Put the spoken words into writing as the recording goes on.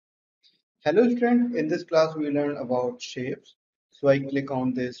Hello student, in this class we learn about shapes. So I click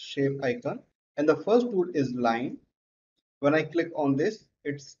on this shape icon and the first tool is line. When I click on this,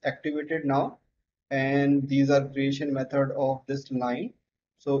 it's activated now and these are creation method of this line.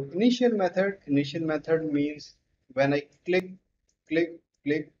 So initial method means when I click.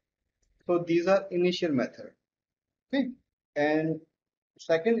 So these are initial method. Okay. And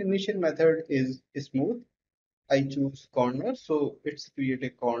second initial method is smooth. I choose corner, so it's create a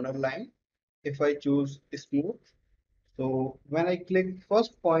corner line. If I choose smooth, so when I click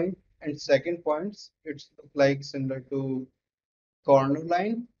first point and second points, it's like similar to corner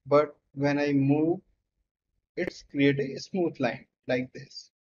line, but when I move, it's create a smooth line like this.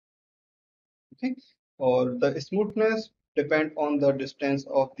 Okay, or the smoothness depend on the distance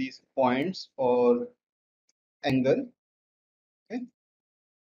of these points or angle. Okay,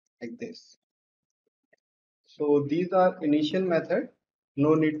 like this. So these are initial method.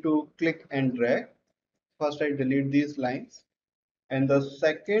 No need to click and drag. First, I delete these lines. And the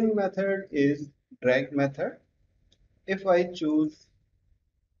second method is drag method. If I choose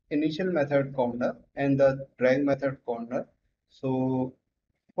initial method corner and the drag method corner, so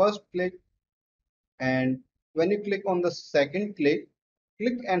first click and when you click on the second click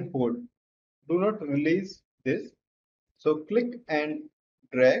and hold. Do not release this. So click and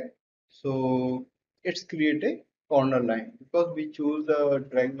drag. So it's create a corner line because we choose the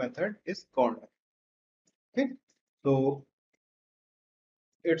drag method is corner. Okay. So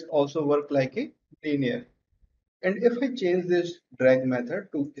it's also work like a linear. And if I change this drag method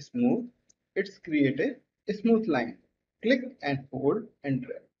to smooth, it's created a smooth line. Click and hold and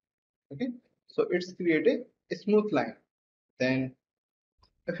drag. Okay, so it's created a smooth line. Then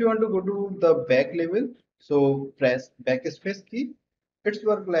if you want to go to the back level, so press backspace key. It's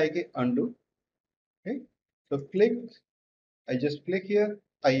work like a undo. Okay, so click. I just click here.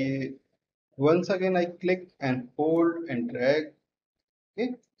 I once again I click and hold and drag.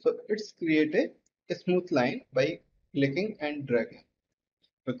 Okay, so it's created a smooth line by clicking and dragging,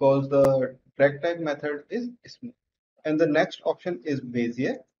 because the drag type method is smooth. And the next option is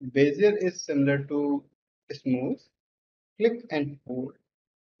Bezier. Bezier is similar to smooth. Click and hold,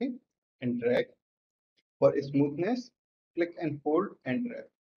 okay, and drag. For smoothness, click and hold and drag.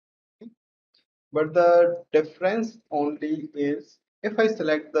 Okay. But the difference only is if I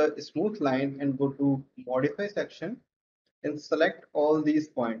select the smooth line and go to modify section and select all these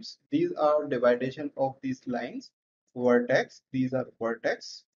points. These are dividation of these lines. Vertex, these are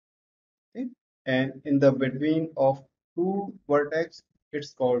vertex. Okay. And in the between of two vertex,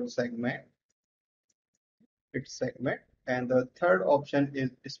 it's called segment. It's segment. And the third option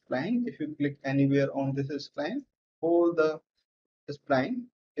is spline. If you click anywhere on this spline, all the spline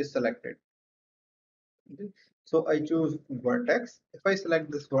is selected. Okay. So I choose vertex. If I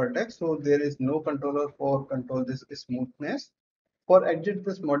select this vertex, so there is no controller for control this smoothness. For exit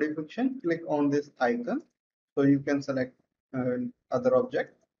this modification, click on this icon. So you can select other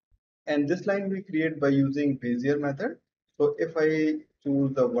object. And this line we create by using Bezier method. So if I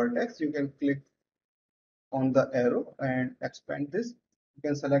choose the vertex, you can click on the arrow and expand this. You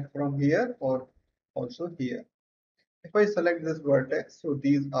can select from here or also here. If I select this vertex, so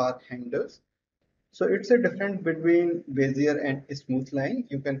these are handles. So it's a difference between Bezier and smooth line.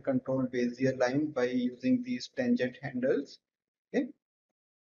 You can control Bezier line by using these tangent handles. Okay.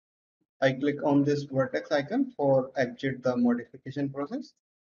 I click on this vertex icon for exit the modification process.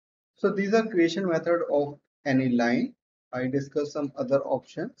 So these are creation method of any line. I discuss some other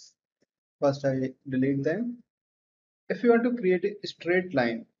options. First, I delete them. If you want to create a straight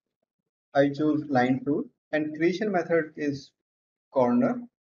line, I choose line tool and creation method is corner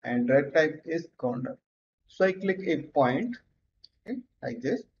and drag type is corner. So I click a point, okay, like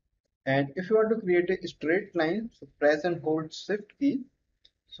this. And if you want to create a straight line, so press and hold shift key.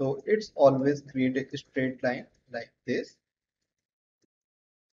 So it's always create a straight line like this.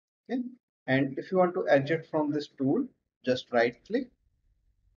 Okay. And if you want to exit from this tool, just right click,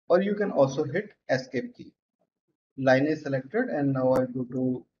 or you can also hit escape key. Line is selected and now I go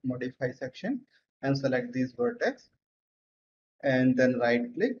to modify section and select these vertex and then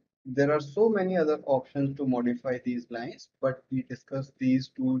right click. There are so many other options to modify these lines, but we discuss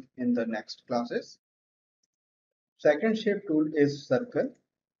these tools in the next classes. Second shape tool is circle.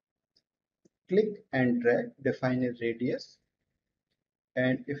 Click and drag, define a radius.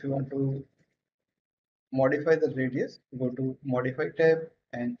 And if you want to modify the radius, go to modify tab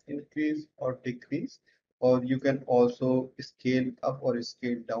and increase or decrease, or you can also scale up or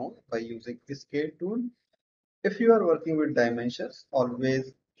scale down by using the scale tool. If you are working with dimensions,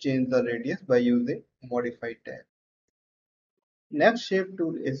 always change the radius by using modify tab. Next shape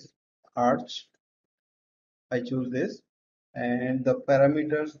tool is arch. I choose this, and the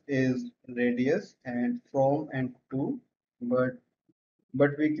parameters is radius and from and to, but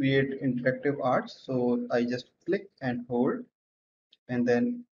we create interactive arch, so I just click and hold and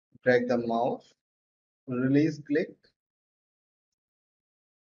then drag the mouse, release click,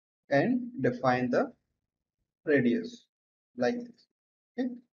 and define the radius like this. Okay,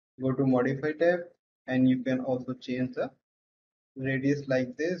 go to modify tab, and you can also change the radius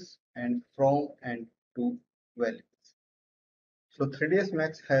like this and from and to values. So 3ds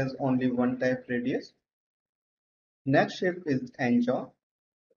Max has only one type radius. Next shape is NGon.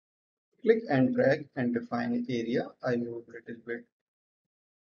 Click and drag and define area. I move a little bit.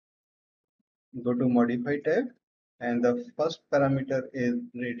 Go to modify tab, and the first parameter is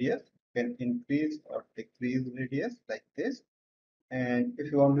radius. You can increase or decrease radius like this. And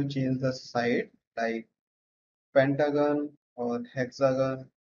if you want to change the side like pentagon or hexagon,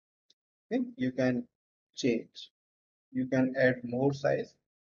 okay, you can change. You can add more size.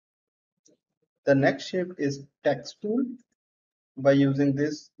 The next shape is text tool. By using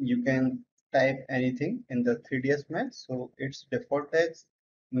this, you can type anything in the 3ds Max. So it's default text,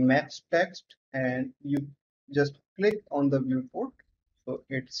 max text, and you just click on the viewport. So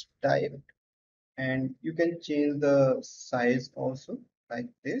it's typed, and you can change the size also like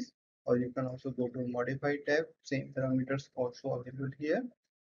this, or you can also go to modify tab. Same parameters also available here.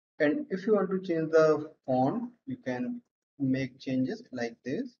 And if you want to change the font, you can make changes like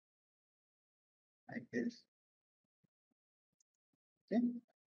this, like this. Okay.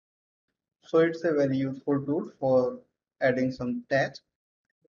 So it's a very useful tool for adding some text.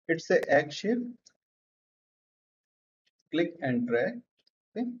 It's a egg shape. Click and drag.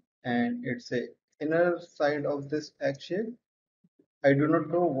 Okay. And it's a inner side of this egg shape. I do not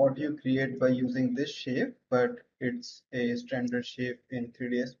know what you create by using this shape, but it's a standard shape in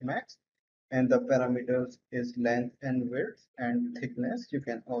 3ds Max. And the parameters is length and width and thickness. You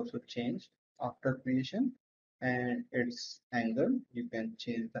can also change after creation, and its angle. You can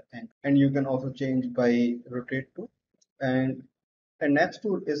change the angle, and you can also change by rotate to. And the next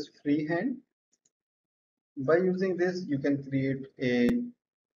tool is Freehand. By using this, you can create a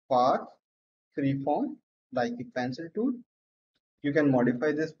path freeform like a pencil tool. You can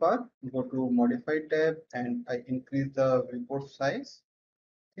modify this path. Go to modify tab, and I increase the viewport size.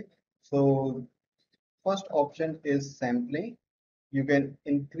 Okay. So first option is sampling. You can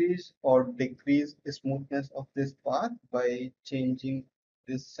increase or decrease the smoothness of this path by changing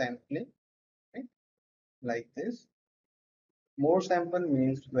this sampling, right? Like this. More sample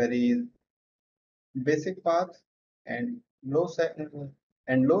means very basic path, and low sampling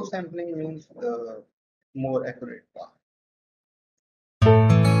means the more accurate path.